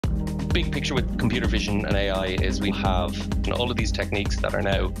big picture with computer vision and AI is we have all of these techniques that are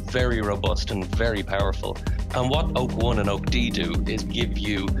now very robust and very powerful. And what Oak One and Oak D do is give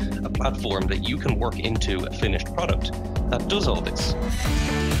you a platform that you can work into a finished product that does all this.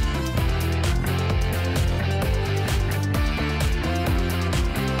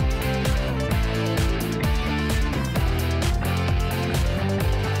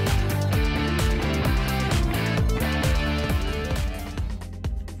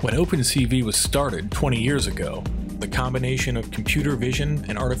 When OpenCV was started 20 years ago, the combination of computer vision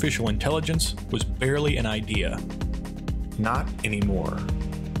and artificial intelligence was barely an idea. Not anymore.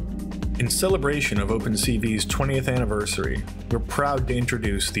 In celebration of OpenCV's 20th anniversary, we're proud to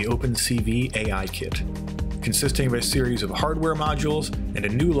introduce the OpenCV AI Kit, consisting of a series of hardware modules and a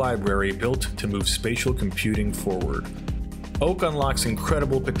new library built to move spatial computing forward. Oak unlocks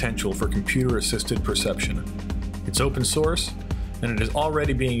incredible potential for computer-assisted perception. It's open source, and it is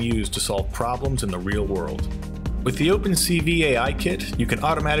already being used to solve problems in the real world. With the OpenCV AI Kit, you can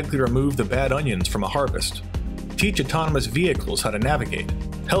automatically remove the bad onions from a harvest, teach autonomous vehicles how to navigate,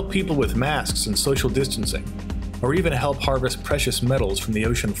 help people with masks and social distancing, or even help harvest precious metals from the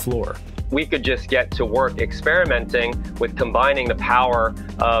ocean floor. We could just get to work experimenting with combining the power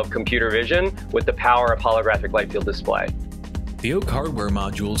of computer vision with the power of holographic light field display. The Oak hardware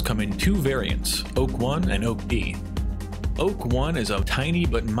modules come in two variants, Oak One and Oak D. Oak One is a tiny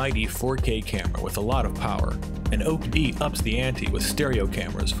but mighty 4K camera with a lot of power, and Oak D ups the ante with stereo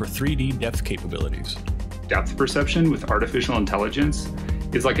cameras for 3D depth capabilities. Depth perception with artificial intelligence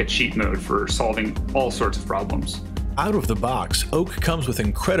is like a cheat mode for solving all sorts of problems. Out of the box, Oak comes with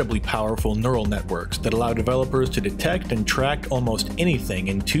incredibly powerful neural networks that allow developers to detect and track almost anything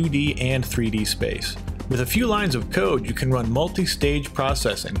in 2D and 3D space. With a few lines of code, you can run multi-stage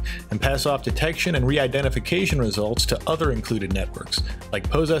processing and pass off detection and re-identification results to other included networks, like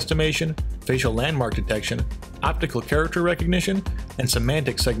pose estimation, facial landmark detection, optical character recognition, and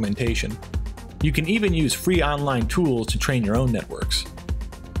semantic segmentation. You can even use free online tools to train your own networks.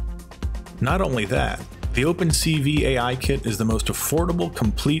 Not only that, the OpenCV AI Kit is the most affordable,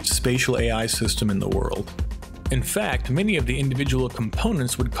 complete spatial AI system in the world. In fact, many of the individual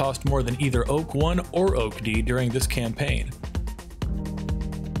components would cost more than either Oak One or Oak D during this campaign.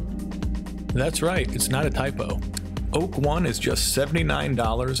 That's right, it's not a typo. Oak One is just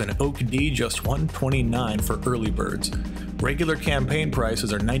 $79 and Oak D just $129 for early birds. Regular campaign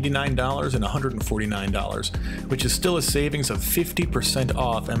prices are $99 and $149, which is still a savings of 50%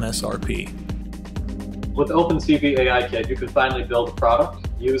 off MSRP. With the OpenCV AI Kit, you can finally build a product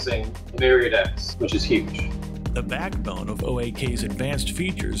using Myriad X, which is huge. The backbone of OAK's advanced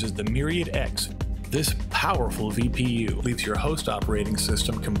features is the Myriad X. This powerful VPU leaves your host operating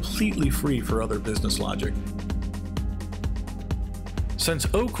system completely free for other business logic. Since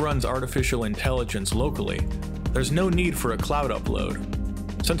Oak runs artificial intelligence locally, there's no need for a cloud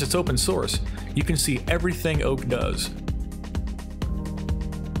upload. Since it's open source, you can see everything Oak does.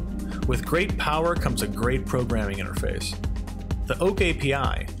 With great power comes a great programming interface. The Oak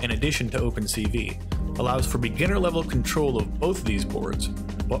API, in addition to OpenCV, allows for beginner-level control of both of these boards,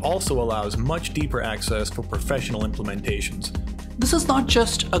 but also allows much deeper access for professional implementations. This is not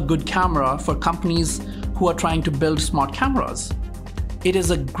just a good camera for companies who are trying to build smart cameras. It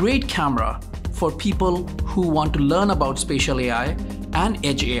is a great camera for people who want to learn about spatial AI and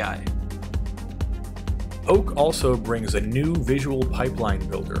edge AI. Oak also brings a new visual pipeline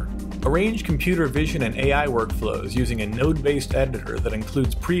builder. Arrange computer vision and AI workflows using a node-based editor that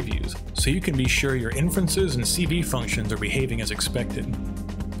includes previews, so you can be sure your inferences and CV functions are behaving as expected.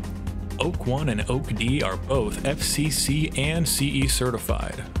 Oak One and Oak D are both FCC and CE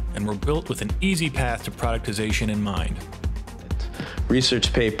certified, and were built with an easy path to productization in mind.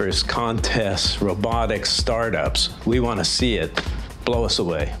 Research papers, contests, robotics, startups. We want to see it. Blow us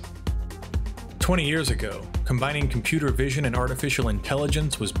away. 20 years ago, combining computer vision and artificial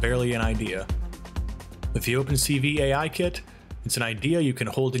intelligence was barely an idea. With the OpenCV AI Kit, it's an idea you can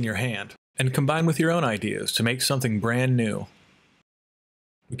hold in your hand and combine with your own ideas to make something brand new.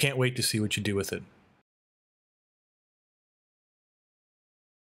 We can't wait to see what you do with it.